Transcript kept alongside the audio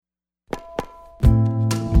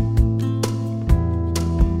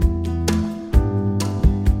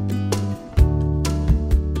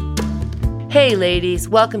Hey ladies,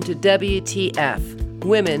 welcome to WTF,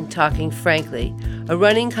 Women Talking Frankly, a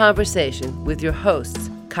running conversation with your hosts,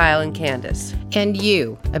 Kyle and Candace. And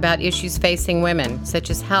you, about issues facing women, such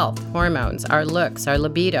as health, hormones, our looks, our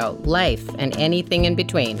libido, life, and anything in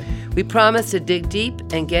between. We promise to dig deep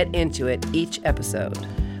and get into it each episode.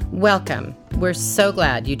 Welcome. We're so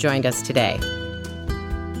glad you joined us today.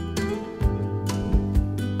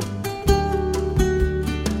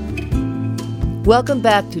 Welcome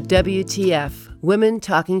back to WTF, Women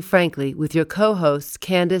Talking Frankly, with your co-hosts,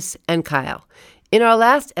 Candace and Kyle. In our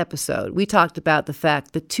last episode, we talked about the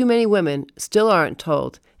fact that too many women still aren't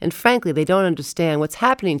told, and frankly, they don't understand what's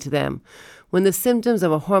happening to them when the symptoms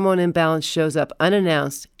of a hormone imbalance shows up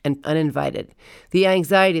unannounced and uninvited. The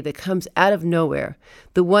anxiety that comes out of nowhere,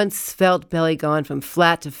 the once felt belly gone from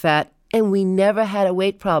flat to fat, and we never had a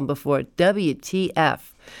weight problem before. WTF.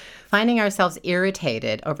 Finding ourselves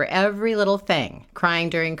irritated over every little thing, crying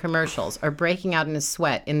during commercials, or breaking out in a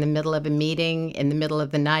sweat in the middle of a meeting, in the middle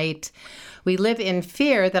of the night. We live in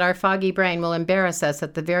fear that our foggy brain will embarrass us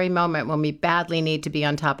at the very moment when we badly need to be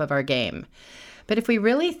on top of our game. But if we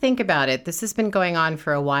really think about it, this has been going on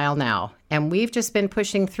for a while now, and we've just been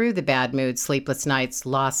pushing through the bad mood, sleepless nights,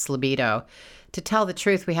 lost libido. To tell the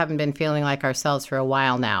truth, we haven't been feeling like ourselves for a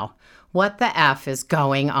while now. What the F is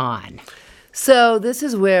going on? So this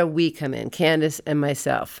is where we come in, Candace and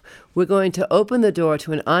myself. We're going to open the door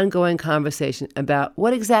to an ongoing conversation about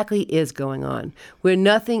what exactly is going on, where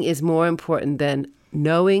nothing is more important than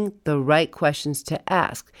knowing the right questions to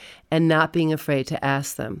ask and not being afraid to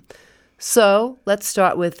ask them. So let's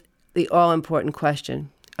start with the all-important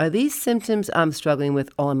question. Are these symptoms I'm struggling with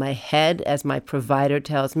all in my head, as my provider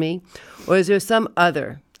tells me, or is there some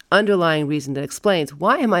other underlying reason that explains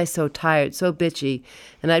why am I so tired, so bitchy,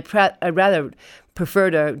 and I'd rather prefer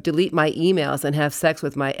to delete my emails than have sex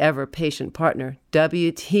with my ever-patient partner?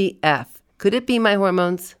 WTF. Could it be my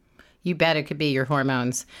hormones? You bet it could be your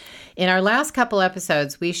hormones. In our last couple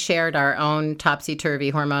episodes, we shared our own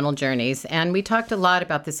topsy-turvy hormonal journeys, and we talked a lot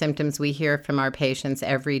about the symptoms we hear from our patients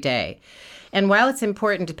every day. And while it's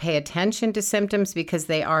important to pay attention to symptoms because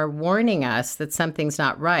they are warning us that something's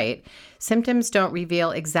not right, symptoms don't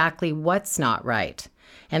reveal exactly what's not right.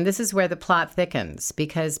 And this is where the plot thickens,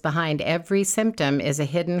 because behind every symptom is a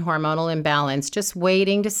hidden hormonal imbalance just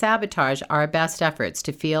waiting to sabotage our best efforts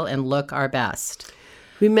to feel and look our best.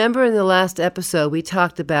 Remember in the last episode, we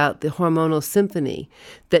talked about the hormonal symphony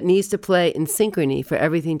that needs to play in synchrony for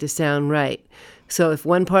everything to sound right. So if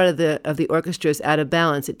one part of the orchestra is out of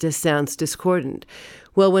balance, it just sounds discordant.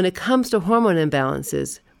 Well, when it comes to hormone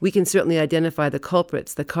imbalances, we can certainly identify the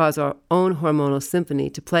culprits that cause our own hormonal symphony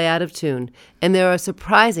to play out of tune, and there are a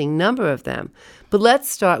surprising number of them. But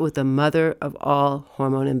let's start with the mother of all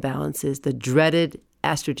hormone imbalances, the dreaded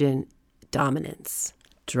estrogen dominance.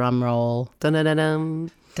 Drum roll.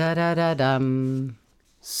 Dun-dun-dun-dum. Da-da-da-dum.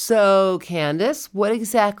 So, Candace, what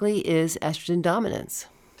exactly is estrogen dominance?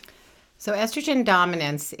 So estrogen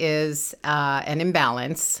dominance is an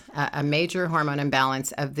imbalance, a major hormone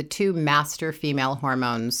imbalance of the two master female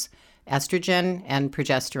hormones, estrogen and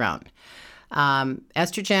progesterone.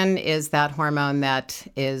 Estrogen is that hormone that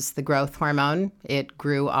is the growth hormone. It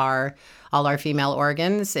grew all our female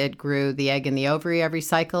organs. It grew the egg and the ovary every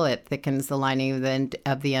cycle. It thickens the lining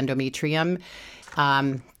of the endometrium,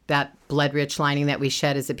 that blood-rich lining that we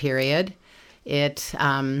shed as a period. It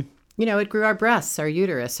grew our breasts, our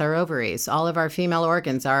uterus, our ovaries, all of our female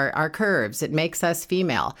organs, our curves. It makes us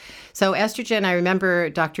female. So estrogen, I remember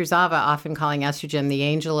Dr. Zava often calling estrogen the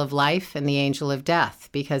angel of life and the angel of death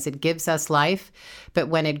because it gives us life. But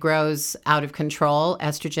when it grows out of control,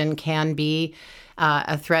 estrogen can be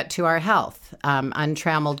a threat to our health.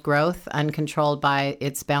 Untrammeled growth, uncontrolled by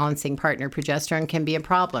its balancing partner, progesterone, can be a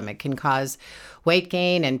problem. It can cause weight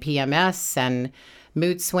gain and PMS and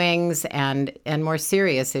mood swings and more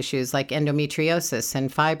serious issues like endometriosis and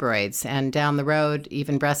fibroids, and down the road,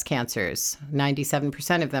 even breast cancers.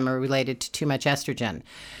 97% of them are related to too much estrogen.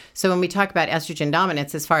 So when we talk about estrogen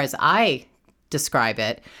dominance, as far as I describe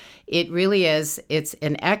it, it really is, it's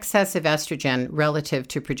an excess of estrogen relative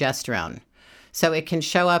to progesterone. So it can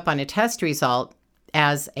show up on a test result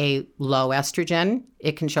as a low estrogen.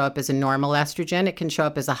 It can show up as a normal estrogen. It can show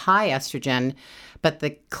up as a high estrogen. But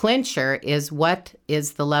the clincher is what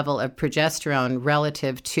is the level of progesterone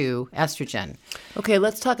relative to estrogen. Okay,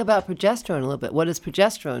 let's talk about progesterone a little bit. What does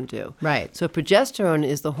progesterone do? Right. So progesterone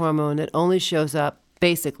is the hormone that only shows up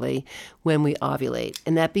basically, when we ovulate.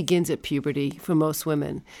 And that begins at puberty for most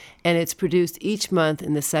women. And it's produced each month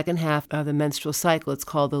in the second half of the menstrual cycle. It's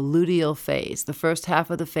called the luteal phase. The first half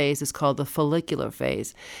of the phase is called the follicular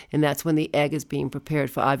phase, and that's when the egg is being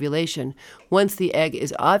prepared for ovulation. Once the egg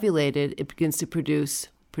is ovulated, it begins to produce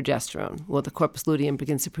progesterone. Well, the corpus luteum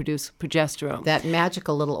begins to produce progesterone. That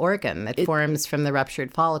magical little organ that forms from the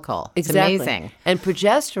ruptured follicle. It's exactly. amazing. And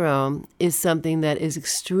progesterone is something that is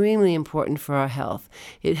extremely important for our health.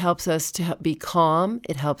 It helps us to be calm.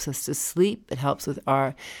 It helps us to sleep. It helps with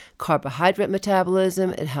our carbohydrate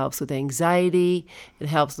metabolism. It helps with anxiety. It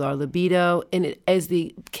helps with our libido. And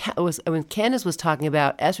when Candace was talking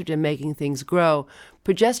about estrogen making things grow,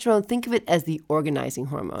 progesterone, think of it as the organizing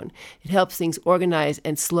hormone. It helps things organize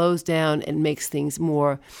and slows down and makes them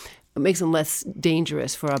less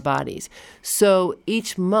dangerous for our bodies. So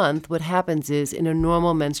each month, what happens is in a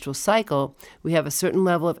normal menstrual cycle, we have a certain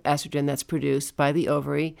level of estrogen that's produced by the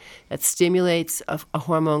ovary that stimulates a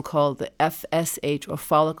hormone called the FSH, or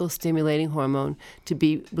follicle stimulating hormone, to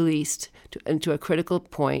be released into a critical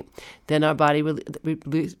point. Then our body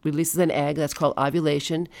releases an egg that's called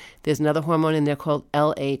ovulation. There's another hormone in there called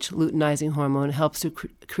LH, luteinizing hormone. It helps to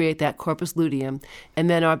create that corpus luteum. And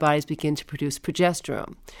then our bodies begin to produce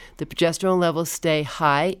progesterone. The progesterone levels stay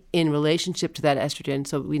high in relationship to that estrogen,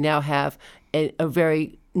 so we now have a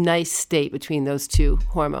very nice state between those two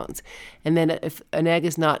hormones. And then if an egg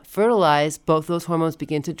is not fertilized, both those hormones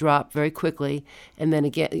begin to drop very quickly, and then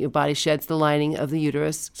again your body sheds the lining of the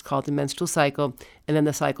uterus. It's called the menstrual cycle, and then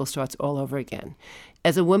the cycle starts all over again.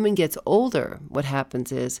 As a woman gets older, what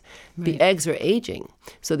happens is the eggs are aging.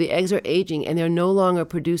 So the eggs are aging, and they're no longer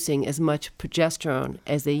producing as much progesterone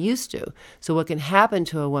as they used to. So what can happen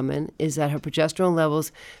to a woman is that her progesterone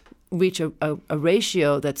levels reach a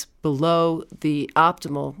ratio that's below the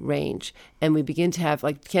optimal range. And we begin to have,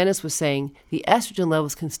 like Candace was saying, the estrogen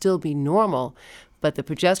levels can still be normal, but the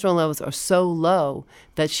progesterone levels are so low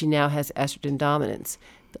that she now has estrogen dominance.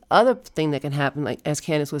 The other thing that can happen, like as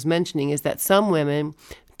Candace was mentioning, is that some women,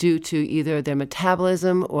 due to either their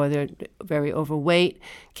metabolism or they're very overweight,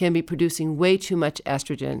 can be producing way too much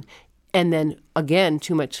estrogen, and then again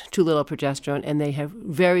too little progesterone, and they have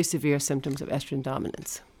very severe symptoms of estrogen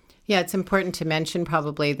dominance. Yeah, it's important to mention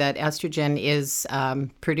probably that estrogen is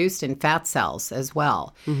produced in fat cells as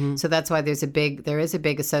well. Mm-hmm. So that's why there is a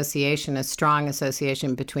big association, a strong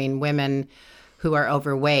association between women who are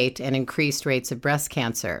overweight and increased rates of breast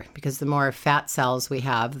cancer, because the more fat cells we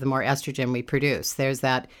have, the more estrogen we produce. There's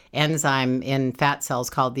that enzyme in fat cells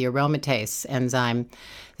called the aromatase enzyme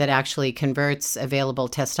that actually converts available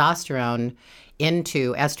testosterone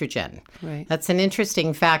into estrogen. Right. That's an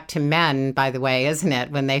interesting fact to men, by the way, isn't it?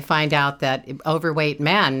 When they find out that overweight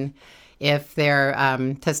men, if their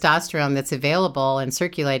testosterone that's available and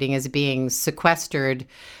circulating is being sequestered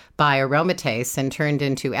by aromatase and turned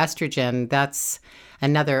into estrogen, that's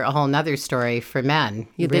a whole nother story for men.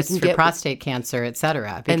 Risks for prostate cancer, et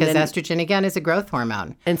cetera. Because estrogen, again, is a growth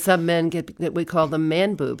hormone. And some men get what we call the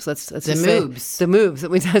man boobs. Let's the moobs. The moobs.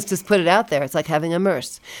 We just put it out there. It's like having a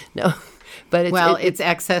MRSA. No. But it's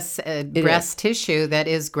excess breast tissue that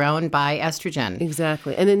is grown by estrogen.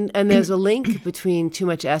 Exactly. And there's a link between too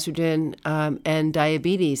much estrogen and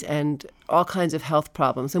diabetes and all kinds of health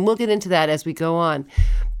problems. And we'll get into that as we go on.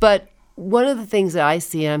 But one of the things that I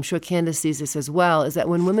see, and I'm sure Candace sees this as well, is that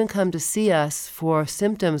when women come to see us for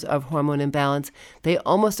symptoms of hormone imbalance, they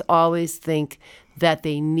almost always think that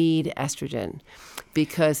they need estrogen,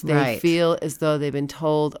 because they feel as though they've been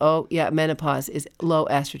told, oh, yeah, menopause is low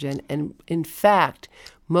estrogen. And in fact,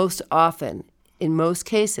 most often, in most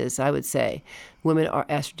cases, I would say, women are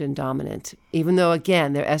estrogen dominant, even though,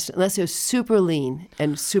 again, unless they're super lean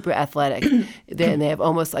and super athletic, then they have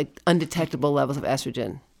almost like undetectable levels of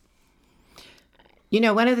estrogen. You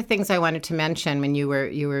know, one of the things I wanted to mention when you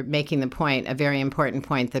were making the point, a very important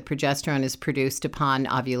point, that progesterone is produced upon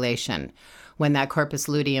ovulation. When that corpus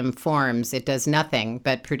luteum forms, it does nothing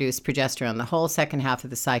but produce progesterone the whole second half of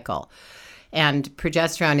the cycle. And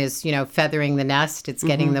progesterone is, feathering the nest. It's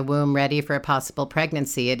getting the womb ready for a possible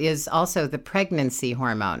pregnancy. It is also the pregnancy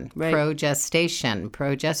hormone, progesterone.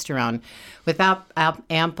 Without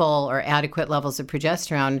ample or adequate levels of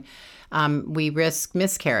progesterone, we risk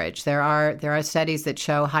miscarriage. There are studies that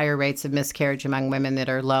show higher rates of miscarriage among women that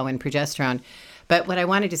are low in progesterone. But what I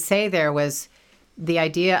wanted to say there was the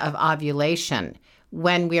idea of ovulation.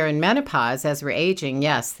 When we are in menopause, as we're aging,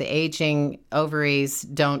 yes, the aging ovaries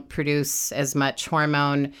don't produce as much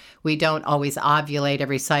hormone. We don't always ovulate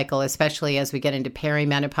every cycle, especially as we get into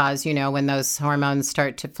perimenopause, when those hormones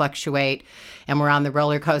start to fluctuate and we're on the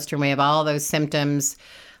roller coaster and we have all those symptoms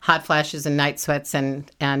hot flashes and night sweats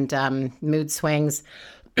and mood swings.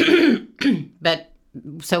 But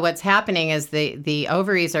so what's happening is the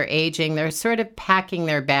ovaries are aging. They're sort of packing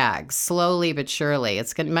their bags slowly but surely.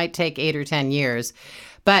 It might take 8 or 10 years.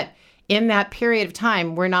 But in that period of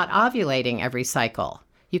time, we're not ovulating every cycle.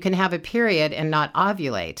 You can have a period and not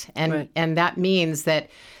ovulate. And that means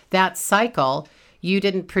that cycle, you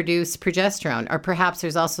didn't produce progesterone. Or perhaps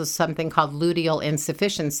there's also something called luteal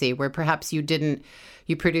insufficiency, where perhaps you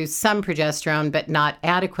produce some progesterone, but not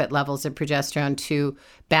adequate levels of progesterone to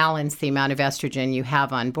balance the amount of estrogen you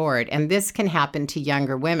have on board. And this can happen to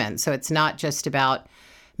younger women. So it's not just about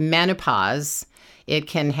menopause. It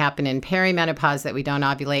can happen in perimenopause that we don't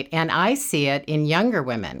ovulate. And I see it in younger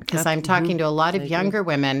women because I'm talking to a lot of younger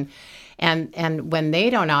women. And when they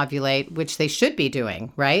don't ovulate, which they should be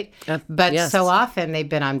doing, right? But so often they've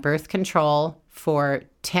been on birth control for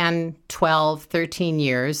 10, 12, 13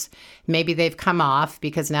 years. Maybe they've come off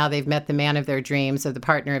because now they've met the man of their dreams or the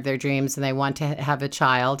partner of their dreams and they want to have a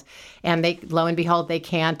child. And lo and behold, they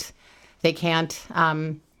can't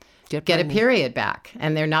get a period back,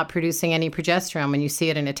 and they're not producing any progesterone. When you see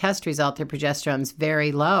it in a test result, their progesterone's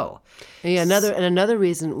very low. Yeah, another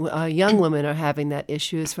reason young women are having that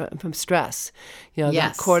issue is from stress.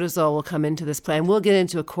 That cortisol will come into this play, and we'll get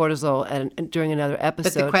into a cortisol during another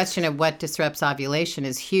episode. But the question of what disrupts ovulation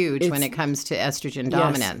is huge when it comes to estrogen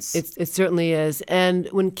dominance. Yes, it certainly is. And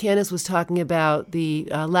when Candace was talking about the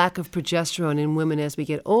lack of progesterone in women as we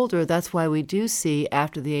get older, that's why we do see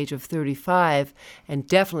after the age of 35, and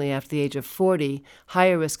definitely after the age of 40,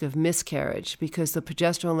 higher risk of miscarriage because the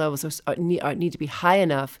progesterone levels need to be high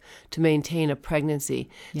enough to maintain a pregnancy.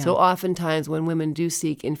 Yeah. So oftentimes when women do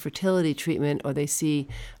seek infertility treatment or they see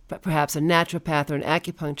perhaps a naturopath or an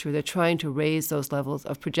acupuncture, they're trying to raise those levels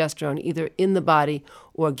of progesterone either in the body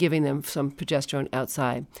or giving them some progesterone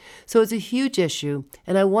outside. So it's a huge issue,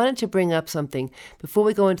 and I wanted to bring up something. Before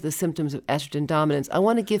we go into the symptoms of estrogen dominance, I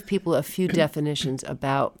want to give people a few definitions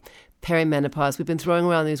about perimenopause. We've been throwing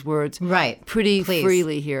around these words pretty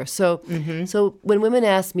freely here. So, so when women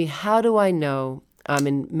ask me, how do I know I'm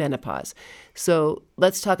in menopause? So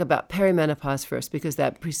let's talk about perimenopause first because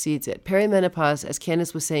that precedes it. Perimenopause, as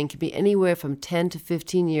Candace was saying, can be anywhere from 10 to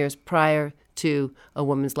 15 years prior to a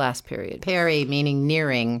woman's last period. Peri meaning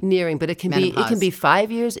nearing. Nearing, but it can be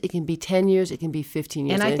 5 years, it can be 10 years, it can be 15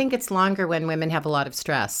 years. And I think it's longer when women have a lot of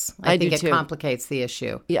stress. I think it complicates the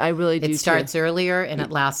issue. Yeah, I really do. It starts earlier and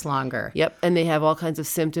it lasts longer. Yep, and they have all kinds of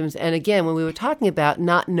symptoms. And again, when we were talking about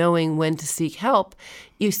not knowing when to seek help,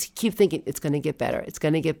 you keep thinking it's going to get better. It's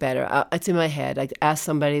going to get better. It's in my head. I ask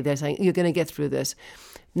somebody, they're saying, you're going to get through this.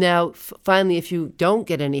 Now, finally, if you don't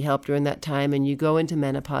get any help during that time and you go into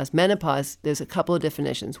menopause, there's a couple of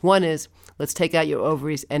definitions. One is, let's take out your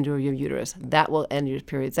ovaries, enter your uterus. That will end your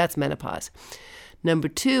periods. That's menopause. Number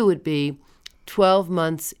 2 would be 12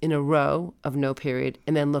 months in a row of no period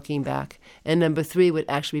and then looking back. And number 3 would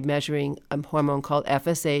actually be measuring a hormone called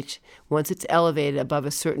FSH. Once it's elevated above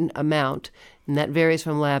a certain amount, and that varies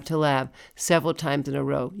from lab to lab, several times in a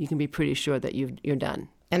row, you can be pretty sure that you're done.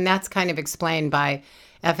 And that's kind of explained by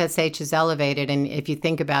FSH is elevated, and if you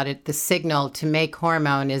think about it, the signal to make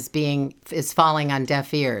hormone is falling on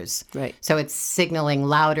deaf ears. Right. So it's signaling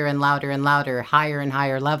louder and louder and louder, higher and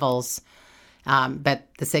higher levels, but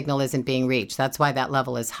the signal isn't being reached. That's why that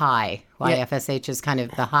level is high. Why FSH is kind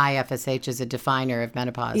of the high FSH is a definer of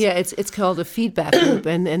menopause. Yeah, it's called a feedback loop,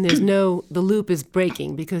 and the loop is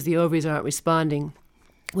breaking because the ovaries aren't responding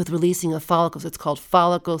with releasing of follicles. It's called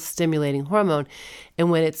follicle stimulating hormone. And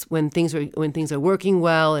when things are working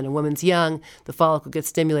well and a woman's young, the follicle gets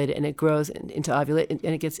stimulated and it grows into ovulation,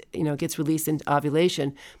 and it gets released into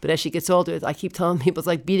ovulation. But as she gets older, I keep telling people it's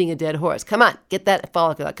like beating a dead horse. Come on, get that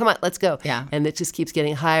follicle. Come on, let's go. Yeah. And it just keeps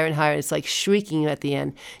getting higher and higher. It's like shrieking at the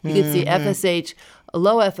end. You can see FSH. A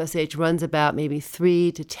low FSH runs about maybe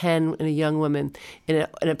 3 to 10 in a young woman. In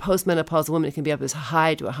a postmenopausal woman, it can be up as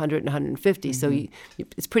high to 100 and 150. So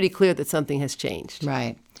it's pretty clear that something has changed.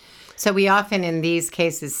 Right. So we often in these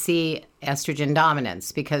cases see estrogen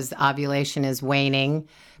dominance because ovulation is waning,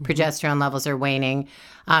 progesterone levels are waning.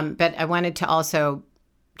 But I wanted to also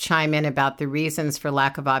chime in about the reasons for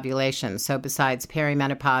lack of ovulation. So besides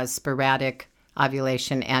perimenopause, sporadic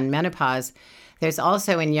ovulation, and menopause, there's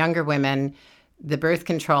also in younger women the birth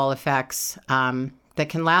control effects that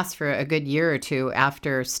can last for a good year or two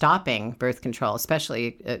after stopping birth control,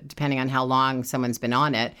 especially depending on how long someone's been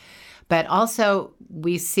on it. But also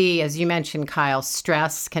we see, as you mentioned, Kyle,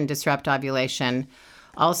 stress can disrupt ovulation.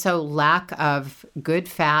 Also, lack of good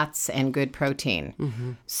fats and good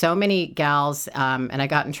protein. So many gals, and I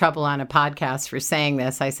got in trouble on a podcast for saying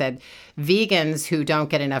this. I said, vegans who don't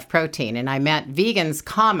get enough protein. And I meant vegans,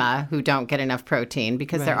 comma, who don't get enough protein,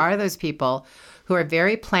 because there are those people who are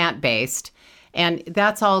very plant-based. And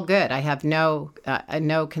that's all good. I have no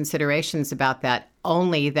considerations about that,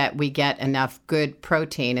 only that we get enough good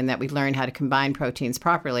protein and that we learn how to combine proteins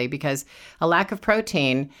properly, because a lack of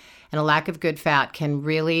protein and a lack of good fat can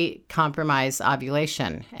really compromise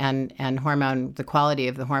ovulation and the quality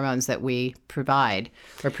of the hormones that we provide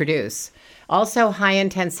or produce. Also,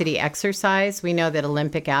 high-intensity exercise. We know that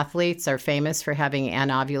Olympic athletes are famous for having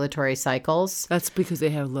anovulatory cycles. That's because they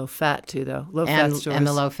have low fat, too, though. Low fat stores. And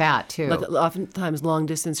the low fat, too. Like, oftentimes,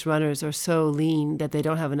 long-distance runners are so lean that they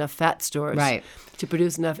don't have enough fat stores to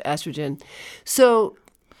produce enough estrogen. So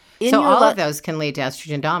all of those can lead to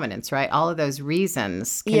estrogen dominance, right? All of those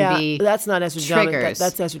reasons can be that's not estrogen triggers.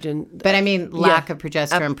 That's estrogen. But I mean, lack of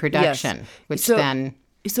progesterone production, which then...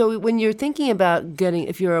 So when you're thinking about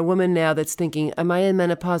if you're a woman now that's thinking, am I in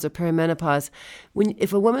menopause or perimenopause?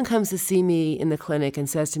 If a woman comes to see me in the clinic and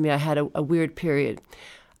says to me, I had a weird period,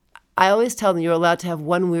 I always tell them you're allowed to have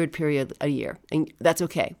one weird period a year. And that's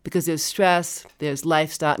okay, because there's stress, there's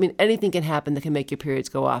lifestyle. I mean, anything can happen that can make your periods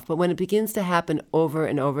go off. But when it begins to happen over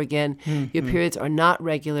and over again, your periods are not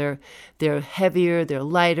regular, they're heavier, they're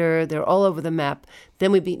lighter, they're all over the map,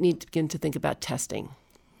 then we need to begin to think about testing.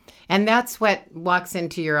 And that's what walks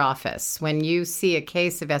into your office when you see a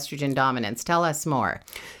case of estrogen dominance. Tell us more.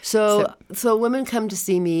 So women come to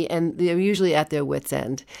see me, and they're usually at their wits'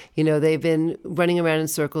 end. You know, they've been running around in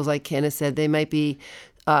circles, like Candace said. They might be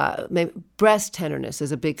breast tenderness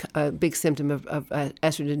is a big symptom of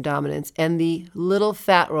estrogen dominance, and the little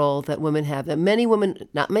fat roll that women have. That many women,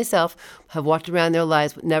 not myself, have walked around their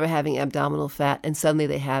lives never having abdominal fat, and suddenly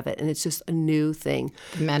they have it, and it's just a new thing.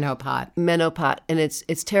 Menopause, and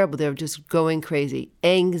it's terrible. They're just going crazy.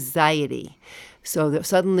 Anxiety. So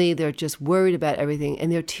suddenly they're just worried about everything, and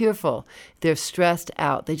they're tearful. They're stressed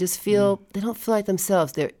out. They just feel they don't feel like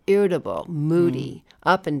themselves. They're irritable, moody,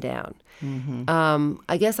 up and down.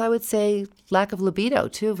 I guess I would say lack of libido,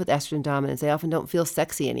 too, with estrogen dominance. They often don't feel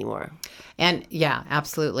sexy anymore. And yeah,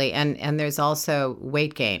 absolutely. And there's also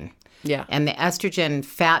weight gain. Yeah. And the estrogen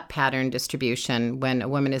fat pattern distribution when a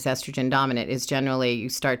woman is estrogen dominant is generally you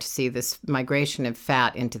start to see this migration of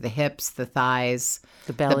fat into the hips, the thighs,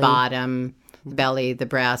 the belly, the bottom, the belly, the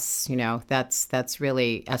breasts. You know, that's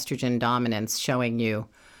really estrogen dominance showing you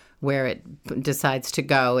where it decides to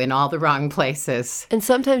go in all the wrong places. And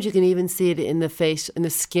sometimes you can even see it in the face, in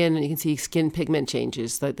the skin, and you can see skin pigment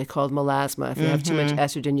changes, like they call it melasma. If you have too much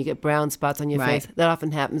estrogen, you get brown spots on your face. That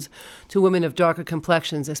often happens to women of darker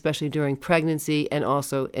complexions, especially during pregnancy and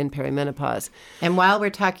also in perimenopause. And while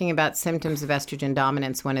we're talking about symptoms of estrogen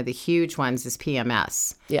dominance, one of the huge ones is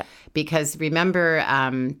PMS. Yeah. Because remember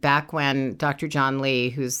back when Dr. John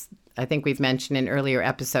Lee, who's I think we've mentioned in earlier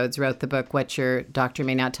episodes, wrote the book, What Your Doctor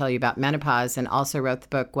May Not Tell You About Menopause, and also wrote the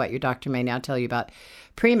book, What Your Doctor May Now Tell You About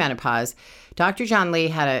Premenopause. Dr. John Lee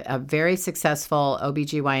had a very successful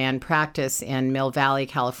OBGYN practice in Mill Valley,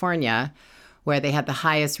 California, where they had the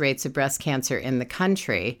highest rates of breast cancer in the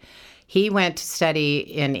country. He went to study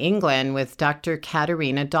in England with Dr.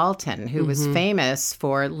 Katarina Dalton, who was famous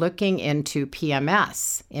for looking into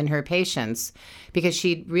PMS in her patients because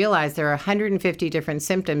she realized there are 150 different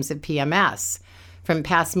symptoms of PMS, from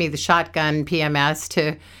pass me the shotgun PMS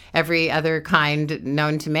to every other kind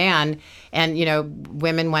known to man. And, you know,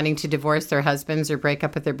 women wanting to divorce their husbands or break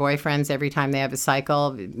up with their boyfriends every time they have a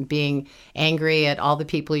cycle, being angry at all the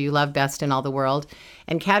people you love best in all the world.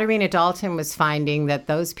 And Katarina Dalton was finding that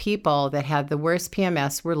those people that had the worst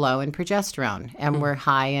PMS were low in progesterone and were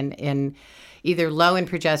high in either low in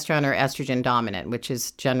progesterone or estrogen dominant, which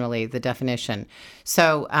is generally the definition.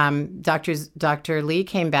 So Dr. Lee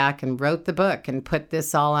came back and wrote the book and put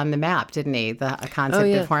this all on the map, didn't he? The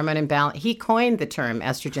concept of hormone imbalance. He coined the term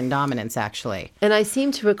estrogen dominance, actually. And I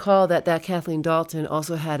seem to recall that Kathleen Dalton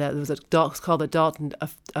also had it's called a Dalton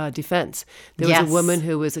defense. There was a woman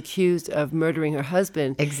who was accused of murdering her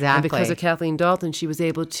husband. Exactly. And because of Kathleen Dalton, she was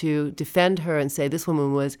able to defend her and say this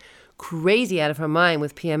woman was crazy out of her mind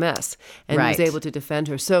with PMS and was able to defend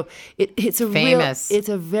her. So it's a famous. It's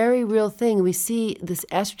a very real thing. We see this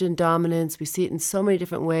estrogen dominance. We see it in so many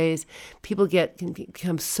different ways. People can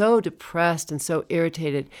become so depressed and so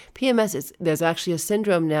irritated. PMS there's actually a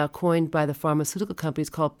syndrome now coined by the pharmaceutical companies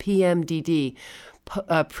called PMDD,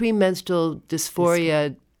 premenstrual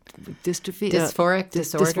dysphoria. Dysphoric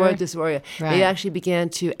disorder. Dysphoric dysphoria. Right. They actually began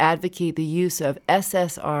to advocate the use of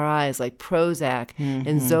SSRIs like Prozac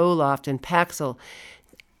and Zoloft and Paxil.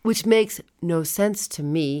 which makes no sense to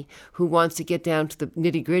me, who wants to get down to the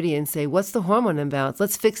nitty-gritty and say, what's the hormone imbalance?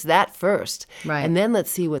 Let's fix that first. Right. And then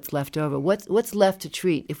let's see what's left over. What's left to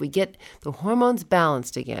treat? If we get the hormones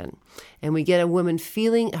balanced again and we get a woman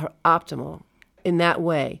feeling her optimal in that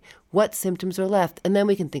way, what symptoms are left? And then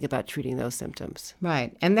we can think about treating those symptoms.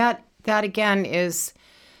 Right. And that again is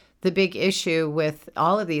the big issue with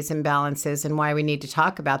all of these imbalances and why we need to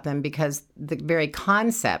talk about them, because the very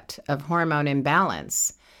concept of hormone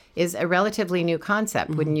imbalance is a relatively new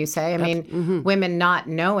concept, wouldn't you say? I mean, women not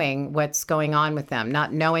knowing what's going on with them,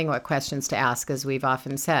 not knowing what questions to ask, as we've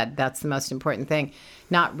often said, that's the most important thing.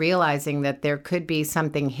 Not realizing that there could be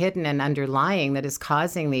something hidden and underlying that is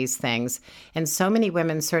causing these things. And so many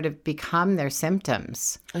women sort of become their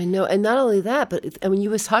symptoms. I know. And not only that, but I mean, you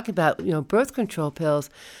was talking about, birth control pills.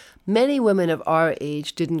 Many women of our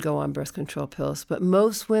age didn't go on birth control pills, but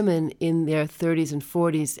most women in their 30s and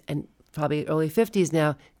 40s and probably early 50s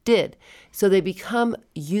now did. So they become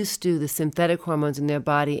used to the synthetic hormones in their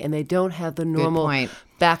body, and they don't have the normal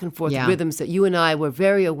back and forth rhythms that you and I were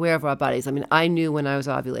very aware of our bodies. I mean, I knew when I was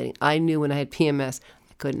ovulating. I knew when I had PMS.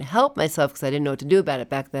 I couldn't help myself because I didn't know what to do about it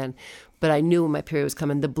back then. But I knew when my period was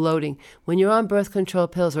coming, the bloating. When you're on birth control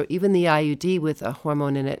pills or even the IUD with a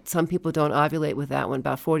hormone in it, some people don't ovulate with that one,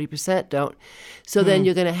 about 40% don't. So then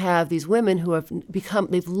you're going to have these women who have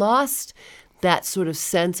they've lost that sort of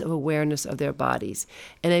sense of awareness of their bodies.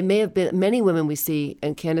 And it may have been many women we see,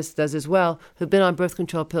 and Candace does as well, who've been on birth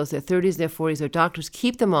control pills, their 30s, their 40s, their doctors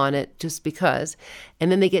keep them on it just because,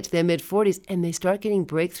 and then they get to their mid-40s and they start getting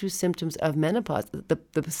breakthrough symptoms of menopause.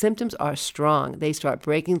 The symptoms are strong. They start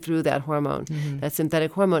breaking through that hormone, that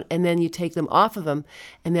synthetic hormone, and then you take them off of them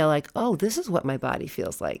and they're like, oh, this is what my body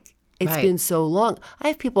feels like. It's been so long. I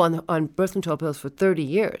have people on birth control pills for 30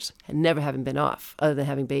 years and never having been off other than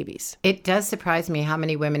having babies. It does surprise me how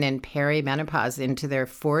many women in perimenopause into their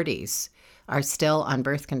 40s are still on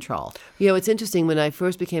birth control. It's interesting. When I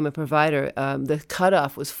first became a provider, the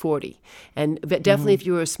cutoff was 40. And definitely if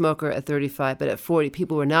you were a smoker at 35, but at 40,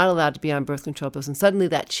 people were not allowed to be on birth control pills. And suddenly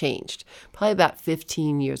that changed. Probably about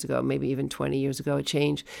 15 years ago, maybe even 20 years ago, it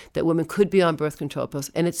changed that women could be on birth control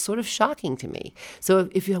pills. And it's sort of shocking to me. So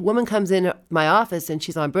if a woman comes in my office and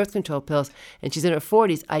she's on birth control pills and she's in her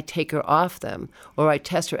 40s, I take her off them. Or I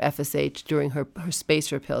test her FSH during her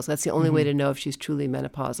spacer pills. That's the only way to know if she's truly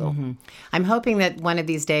menopausal. I'm hoping that one of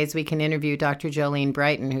these days we can interview Dr. Jolene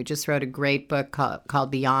Brighton, who just wrote a great book called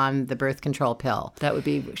Beyond the Birth Control Pill.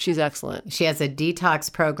 She's excellent. She has a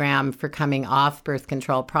detox program for coming off birth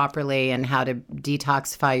control properly and how to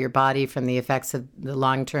detoxify your body from the effects of the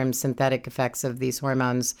long-term synthetic effects of these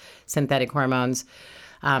hormones, synthetic hormones.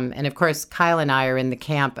 And of course, Kyle and I are in the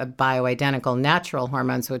camp of bioidentical natural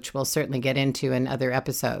hormones, which we'll certainly get into in other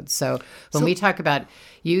episodes. So when we talk about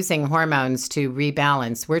using hormones to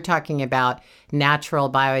rebalance, we're talking about natural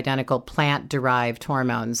bioidentical plant-derived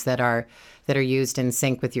hormones that are used in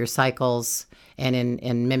sync with your cycles and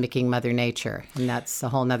in mimicking Mother Nature. And that's a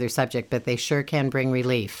whole nother subject, but they sure can bring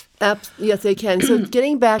relief. Yes, they can. So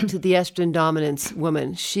getting back to the estrogen dominance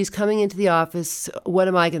woman, she's coming into the office. What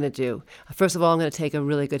am I going to do? First of all, I'm going to take a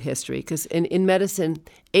really good history because in medicine,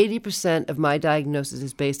 80% of my diagnosis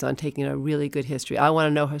is based on taking a really good history. I want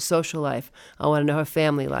to know her social life. I want to know her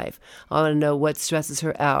family life. I want to know what stresses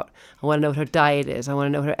her out. I want to know what her diet is. I want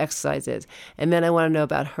to know what her exercise is. And then I want to know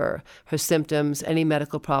about her symptoms, any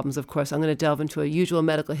medical problems. Of course, I'm going to delve into a usual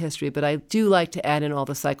medical history, but I do like to add in all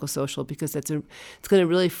the psychosocial because it's going to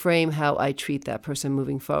really frame how I treat that person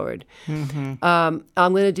moving forward. I'm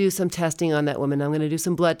going to do some testing on that woman. I'm going to do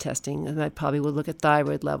some blood testing, and I probably will look at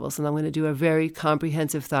thyroid levels, and I'm going to do a very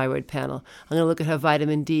comprehensive thyroid panel. I'm going to look at her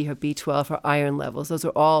vitamin D, her B12, her iron levels. Those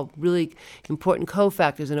are all really important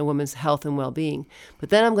cofactors in a woman's health and well-being. But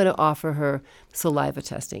then I'm going to offer her saliva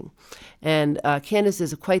testing. And Candace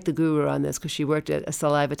is quite the guru on this because she worked at a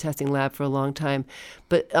saliva testing lab for a long time.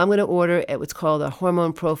 But I'm going to order at what's called a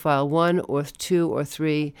hormone profile 1 or 2 or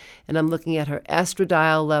 3, and I'm looking at her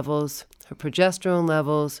estradiol levels, her progesterone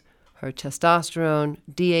levels, her testosterone,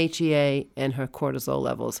 DHEA, and her cortisol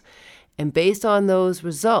levels. And based on those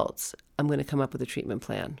results, I'm going to come up with a treatment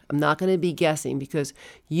plan. I'm not going to be guessing because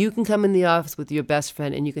you can come in the office with your best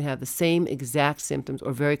friend and you can have the same exact symptoms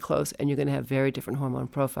or very close, and you're going to have very different hormone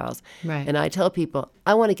profiles. Right. And I tell people,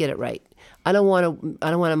 I want to get it right. I don't want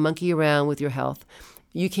to monkey around with your health.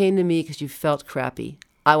 You came to me because you felt crappy.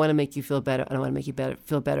 I want to make you feel better, and I want to make you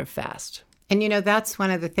feel better fast. And that's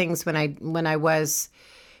one of the things when I was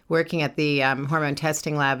working at the hormone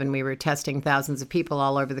testing lab, and we were testing thousands of people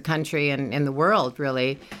all over the country and in the world,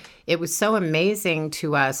 really. It was so amazing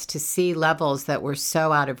to us to see levels that were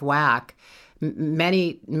so out of whack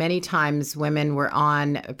many times women were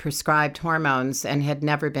on prescribed hormones and had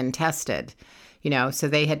never been tested. So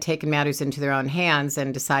they had taken matters into their own hands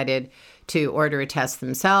and decided to order a test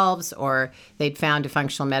themselves, or they'd found a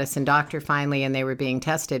functional medicine doctor finally and they were being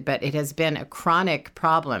tested. But it has been a chronic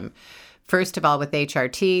problem. First of all, with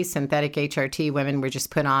HRT, synthetic HRT, women were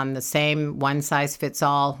just put on the same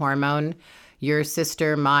one-size-fits-all hormone. Your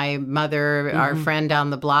sister, my mother, our friend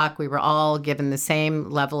down the block, we were all given the same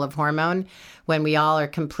level of hormone when we all are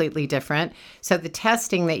completely different. So the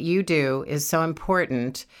testing that you do is so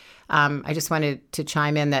important. I just wanted to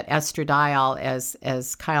chime in that estradiol,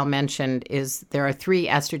 as Kyle mentioned, there are 3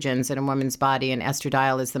 estrogens in a woman's body, and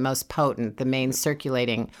estradiol is the most potent, the main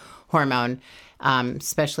circulating hormone,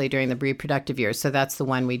 especially during the reproductive years. So that's the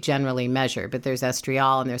one we generally measure. But there's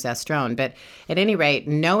estriol and there's estrone. But at any rate,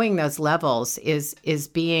 knowing those levels is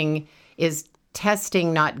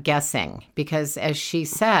testing, not guessing. Because as she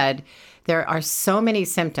said, there are so many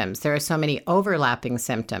symptoms. There are so many overlapping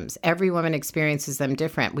symptoms. Every woman experiences them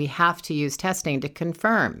different. We have to use testing to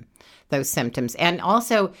confirm those symptoms, and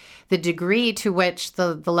also the degree to which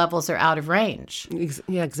the levels are out of range.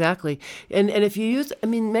 Yeah, exactly. And if you use,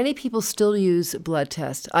 many people still use blood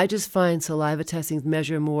tests. I just find saliva testing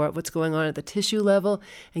measure more what's going on at the tissue level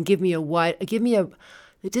and give me a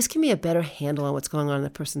better handle on what's going on in the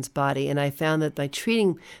person's body. And I found that by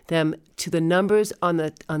treating them to the numbers on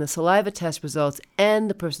the saliva test results and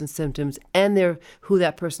the person's symptoms and who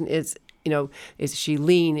that person is, is she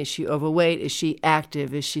lean? Is she overweight? Is she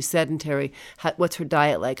active? Is she sedentary? What's her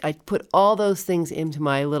diet like? I put all those things into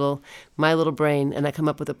my little brain, and I come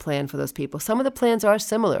up with a plan for those people. Some of the plans are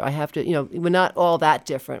similar. I have to, we're not all that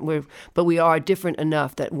different. But we are different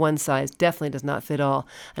enough that one size definitely does not fit all.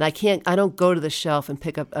 And I don't go to the shelf and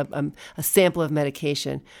pick up a sample of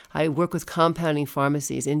medication. I work with compounding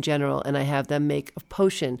pharmacies in general, and I have them make a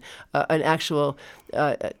potion, an actual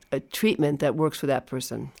a treatment that works for that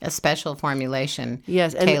person. A special formulation,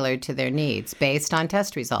 yes, tailored to their needs based on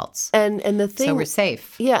test results. And the thing, so we're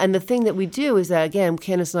safe. Yeah, and the thing that we do is that, again,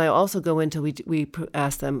 Candace and I also go into, we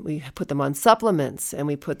ask them, we put them on supplements, and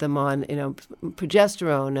we put them on,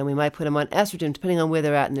 progesterone, and we might put them on estrogen, depending on where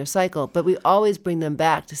they're at in their cycle. But we always bring them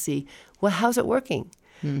back to see, well, how's it working?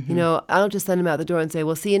 Mm-hmm. I don't just send them out the door and say,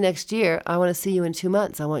 well, see you next year. I want to see you in 2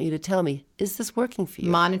 months. I want you to tell me, is this working for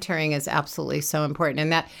you? Monitoring is absolutely so important.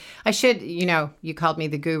 And that I should, you called me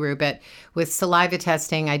the guru, but with saliva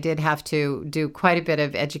testing, I did have to do quite a bit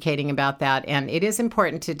of educating about that. And it is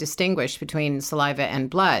important to distinguish between saliva and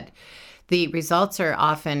blood. The results are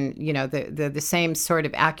often, the same sort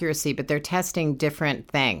of accuracy, but they're testing different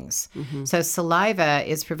things. Mm-hmm. So saliva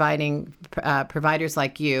is providing providers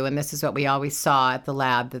like you, and this is what we always saw at the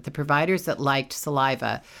lab, that the providers that liked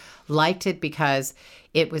saliva liked it because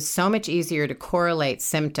it was so much easier to correlate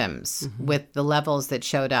symptoms mm-hmm. with the levels that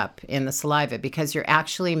showed up in the saliva, because you're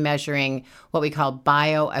actually measuring what we call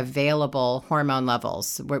bioavailable hormone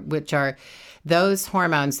levels, which are those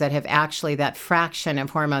hormones that have actually that fraction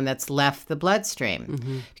of hormone that's left the bloodstream.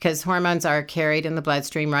 Mm-hmm. Because hormones are carried in the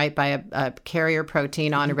bloodstream, right, by a carrier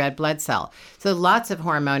protein on a red blood cell. So lots of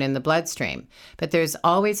hormone in the bloodstream. But there's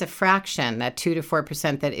always a fraction, that 2 to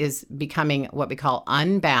 4%, that is becoming what we call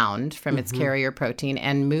unbound from its carrier protein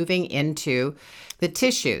and moving into the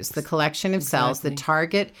tissues, the collection of cells, the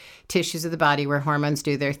target tissues of the body where hormones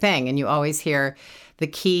do their thing. And you always hear the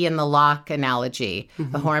key and the lock analogy.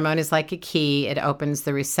 Mm-hmm. The hormone is like a key. It opens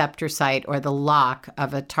the receptor site or the lock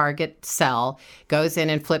of a target cell, goes in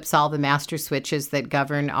and flips all the master switches that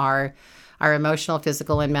govern our emotional,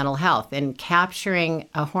 physical, and mental health. And capturing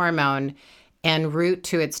a hormone en route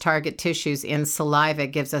to its target tissues in saliva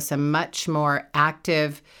gives us a much more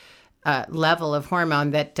active level of hormone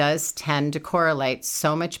that does tend to correlate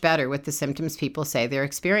so much better with the symptoms people say they're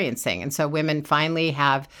experiencing. And so women finally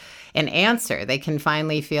have an answer. They can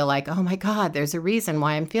finally feel like, oh my God, there's a reason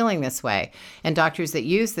why I'm feeling this way. And doctors that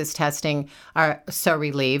use this testing are so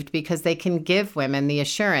relieved because they can give women the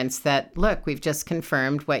assurance that, look, we've just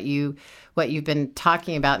confirmed what you've been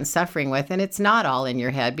talking about and suffering with, and it's not all in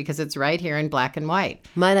your head because it's right here in black and white.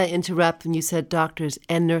 Might I interrupt when you said doctors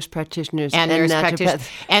and nurse practitioners and nurse practitioners?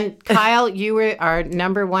 And Kyle, you were our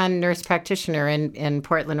number one nurse practitioner in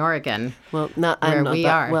Portland, Oregon. Well,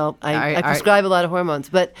 I prescribe a lot of hormones,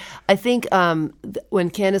 but I think when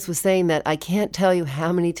Candace was saying that, I can't tell you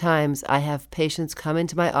how many times I have patients come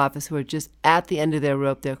into my office who are just at the end of their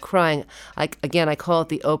rope. They're crying. I call it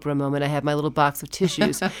the Oprah moment. I have my little box of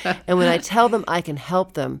tissues, and when I tell them I can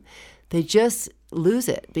help them, they just lose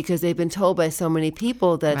it because they've been told by so many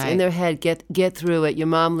people that's in their head, get through it. Your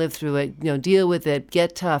mom lived through it. Deal with it.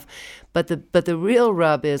 Get tough. But the real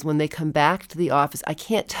rub is when they come back to the office. I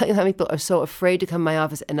can't tell you how many people are so afraid to come to my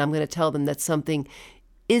office, and I'm going to tell them that something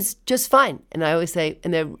is just fine. And I always say,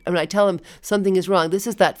 when I tell them something is wrong, this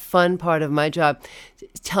is that fun part of my job,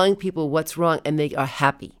 telling people what's wrong, and they are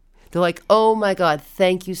happy. They're like, oh my God,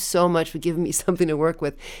 thank you so much for giving me something to work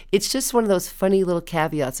with. It's just one of those funny little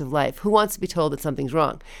caveats of life. Who wants to be told that something's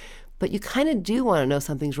wrong? But you kind of do want to know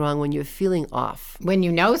something's wrong when you're feeling off. When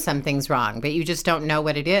you know something's wrong, but you just don't know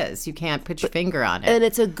what it is. You can't put your finger on it. And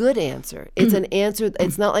it's a good answer. It's an answer.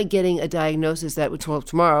 It's not like getting a diagnosis that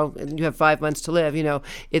tomorrow and you have 5 months to live.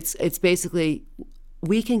 It's basically,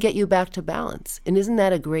 we can get you back to balance. And isn't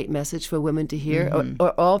that a great message for women to hear,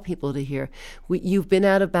 or all people to hear? You've been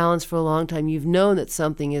out of balance for a long time. You've known that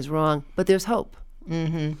something is wrong, but there's hope.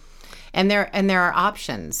 Mm-hmm. And there are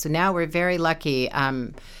options. So now we're very lucky.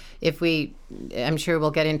 I'm sure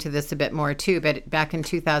we'll get into this a bit more too, but back in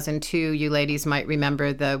 2002, you ladies might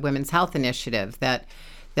remember the Women's Health Initiative that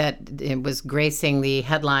it was gracing the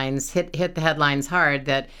headlines, hit the headlines hard,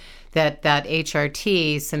 that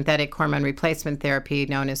HRT, synthetic hormone replacement therapy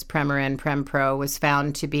known as Premarin, Prempro, was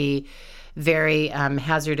found to be very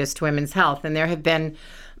hazardous to women's health. And there have been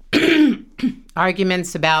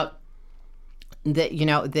arguments about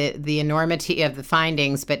the enormity of the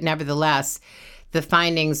findings, but nevertheless, the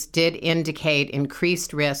findings did indicate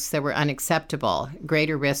increased risks that were unacceptable,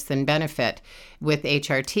 greater risk than benefit with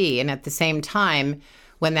HRT. And at the same time,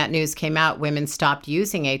 when that news came out, women stopped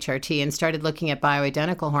using HRT and started looking at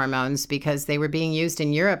bioidentical hormones because they were being used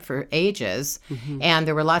in Europe for ages. Mm-hmm. And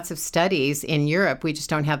there were lots of studies in Europe. We just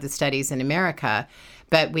don't have the studies in America.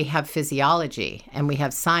 But we have physiology and we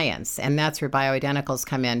have science, and that's where bioidenticals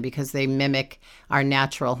come in because they mimic our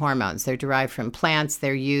natural hormones. They're derived from plants.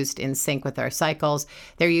 They're used in sync with our cycles.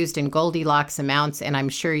 They're used in Goldilocks amounts, and I'm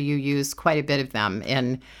sure you use quite a bit of them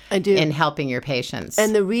in helping your patients.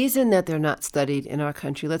 And the reason that they're not studied in our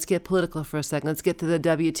country, let's get political for a second. Let's get to the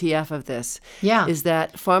WTF of this. Yeah. Is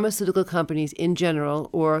that pharmaceutical companies in general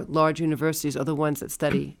or large universities are the ones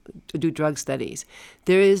that do drug studies.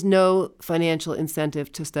 There is no financial incentive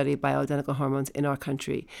to study bioidentical hormones in our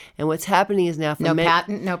country. And what's happening is now no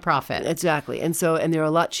patent, no profit. Exactly. And they're a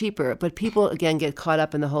lot cheaper. But people, again, get caught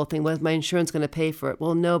up in the whole thing. Well, is my insurance going to pay for it?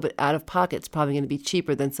 Well, no, but out of pocket, it's probably going to be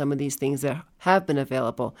cheaper than some of these things that have been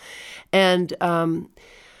available. And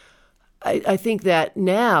I think that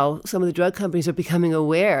now some of the drug companies are becoming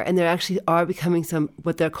aware, and there actually are becoming some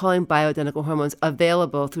what they're calling bioidentical hormones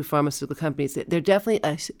available through pharmaceutical companies. They're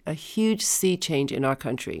definitely a huge sea change in our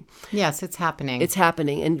country. Yes, it's happening. It's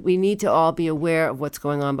happening, and we need to all be aware of what's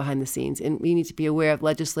going on behind the scenes, and we need to be aware of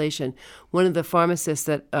legislation. One of the pharmacists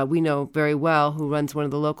that we know very well, who runs one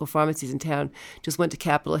of the local pharmacies in town, just went to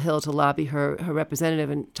Capitol Hill to lobby her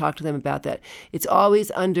representative and talk to them about that. It's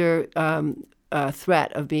always under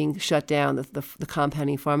threat of being shut down. The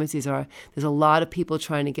compounding pharmacies are. There's a lot of people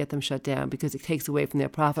trying to get them shut down because it takes away from their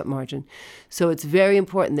profit margin. So it's very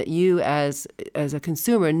important that you, as a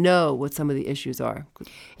consumer, know what some of the issues are.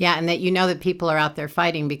 Yeah, and that you know that people are out there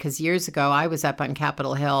fighting, because years ago I was up on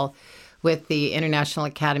Capitol Hill with the International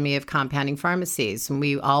Academy of Compounding Pharmacies, and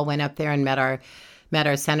we all went up there and met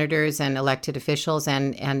our senators and elected officials,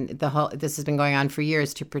 and this has been going on for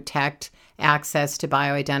years to protect access to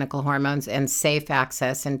bioidentical hormones and safe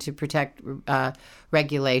access, and to protect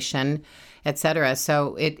regulation, et cetera.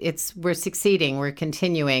 So we're succeeding. We're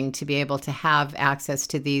continuing to be able to have access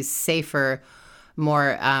to these safer,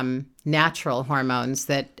 more natural hormones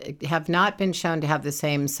that have not been shown to have the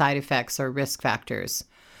same side effects or risk factors.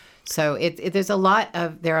 So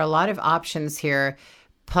there are a lot of options here.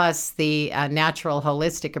 Plus the natural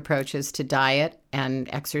holistic approaches to diet and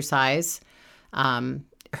exercise,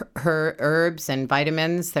 her herbs and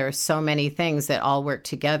vitamins. There are so many things that all work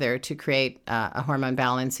together to create a hormone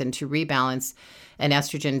balance and to rebalance an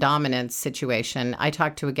estrogen dominance situation. I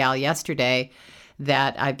talked to a gal yesterday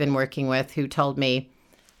that I've been working with who told me,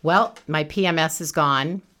 well, my PMS is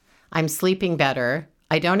gone. I'm sleeping better.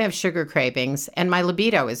 I don't have sugar cravings, and my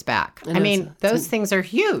libido is back. I mean, those things are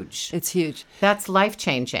huge. It's huge. That's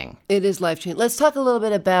life-changing. It is life-changing. Let's talk a little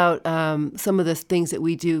bit about some of the things that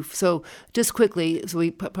we do. So just quickly, so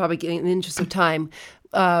we probably get in the interest of time,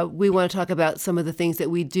 we want to talk about some of the things that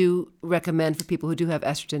we do recommend for people who do have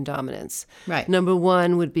estrogen dominance. Right. Number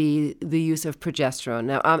one would be the use of progesterone.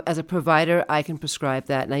 Now, as a provider, I can prescribe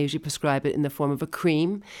that, and I usually prescribe it in the form of a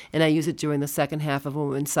cream, and I use it during the second half of a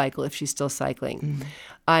woman's cycle if she's still cycling. Mm-hmm.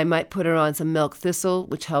 I might put her on some milk thistle,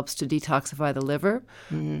 which helps to detoxify the liver.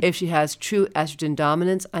 Mm-hmm. If she has true estrogen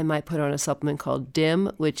dominance, I might put her on a supplement called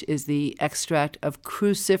DIM, which is the extract of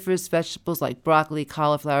cruciferous vegetables like broccoli,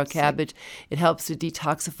 cauliflower, cabbage. It helps to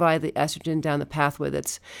detoxify the estrogen down the pathway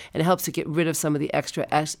and it helps to get rid of some of the extra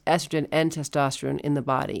estrogen and testosterone in the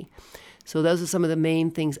body. So those are some of the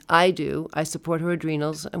main things I do. I support her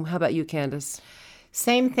adrenals. And how about you, Candace?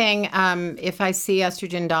 Same thing. If I see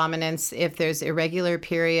estrogen dominance, if there's irregular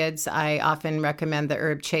periods, I often recommend the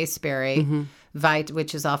herb chasteberry,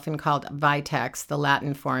 which is often called Vitex, the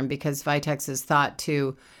Latin form, because Vitex is thought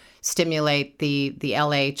to stimulate the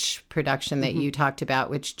LH production that you talked about,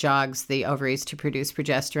 which jogs the ovaries to produce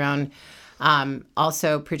progesterone.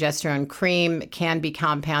 Also, progesterone cream can be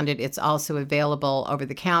compounded. It's also available over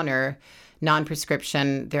the counter.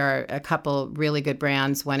 Non-prescription, there are a couple really good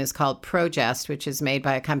brands. One is called Progest, which is made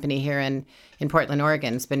by a company here in Portland,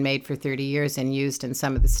 Oregon. It's been made for 30 years and used in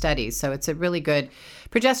some of the studies. So it's a really good,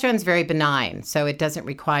 progesterone is very benign, so it doesn't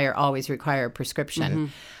always require a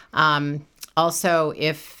prescription. Also,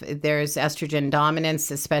 if there's estrogen dominance,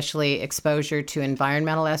 especially exposure to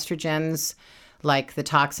environmental estrogens, like the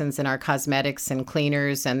toxins in our cosmetics and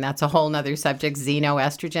cleaners, and that's a whole nother subject,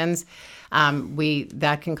 xenoestrogens.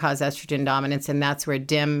 That can cause estrogen dominance, and that's where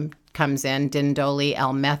DIM comes in. Dindole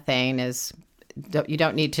L-methane is, you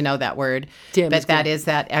don't need to know that word, but that is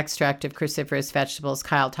that extract of cruciferous vegetables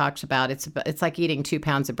Kyle talked about. It's like eating 2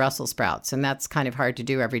 pounds of Brussels sprouts, and that's kind of hard to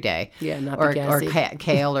do every day. Yeah, not or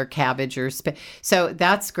kale or cabbage so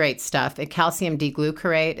that's great stuff. Calcium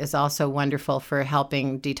D-glucarate is also wonderful for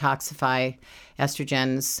helping detoxify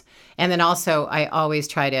estrogens. And then also, I always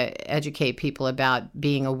try to educate people about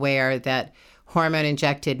being aware that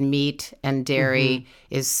hormone-injected meat and dairy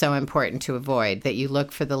is so important to avoid, that you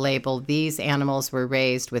look for the label, these animals were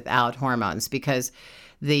raised without hormones, because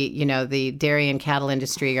the dairy and cattle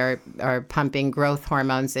industry are pumping growth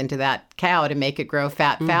hormones into that cow to make it grow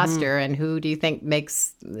fat faster. And who do you think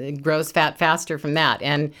grows fat faster from that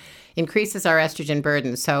and increases our estrogen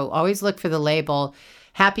burden? So always look for the label.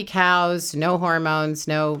 Happy cows, no hormones,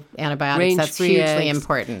 no antibiotics. That's hugely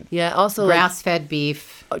important. Yeah, also grass-fed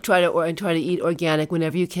beef. Try to eat organic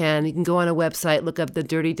whenever you can. You can go on a website, look up the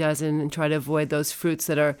Dirty Dozen, and try to avoid those fruits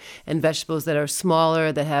and vegetables that are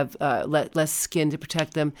smaller, that have less skin to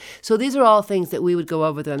protect them. So these are all things that we would go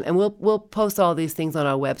over them, and we'll post all these things on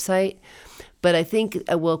our website. But I think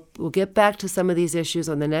we'll get back to some of these issues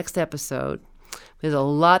on the next episode. There's a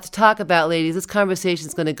lot to talk about, ladies. This conversation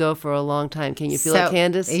is going to go for a long time. Can you feel it,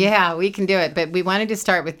 Candace? Yeah, we can do it. But we wanted to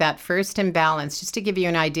start with that first imbalance, just to give you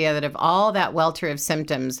an idea that of all that welter of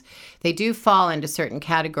symptoms, they do fall into certain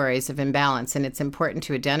categories of imbalance, and it's important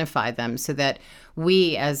to identify them so that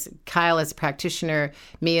we, as Kyle as a practitioner,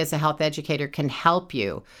 me as a health educator, can help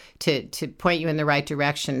you to point you in the right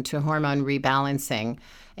direction to hormone rebalancing.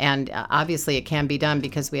 And obviously it can be done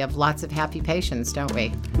because we have lots of happy patients, don't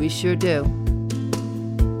we? We sure do.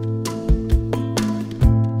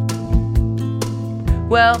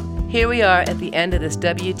 Well, here we are at the end of this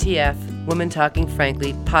WTF, Women Talking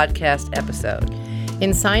Frankly podcast episode.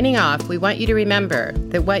 In signing off, we want you to remember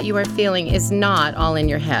that what you are feeling is not all in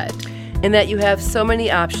your head. And that you have so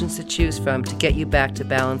many options to choose from to get you back to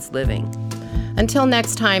balanced living. Until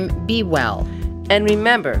next time, be well. And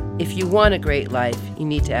remember, if you want a great life, you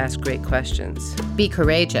need to ask great questions. Be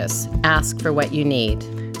courageous. Ask for what you need.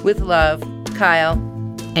 With love, Kyle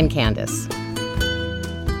and Candace.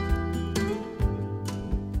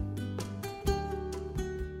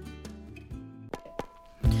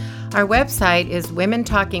 Our website is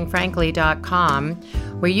womentalkingfrankly.com,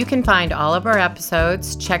 where you can find all of our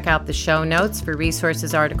episodes, check out the show notes for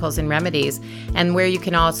resources, articles, and remedies, and where you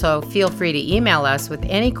can also feel free to email us with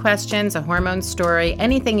any questions, a hormone story,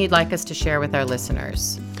 anything you'd like us to share with our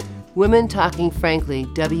listeners. Women Talking Frankly,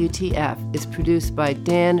 WTF, is produced by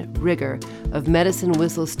Dan Rigger of Medicine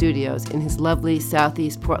Whistle Studios in his lovely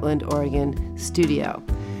Southeast Portland, Oregon studio.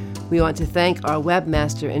 We want to thank our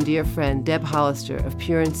webmaster and dear friend, Deb Hollister of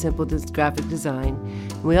Pure and Simple Graphic Design.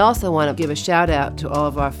 And we also want to give a shout out to all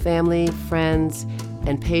of our family, friends,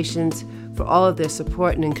 and patients for all of their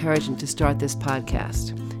support and encouragement to start this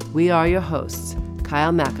podcast. We are your hosts,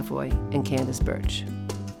 Kyle McAvoy and Candace Birch.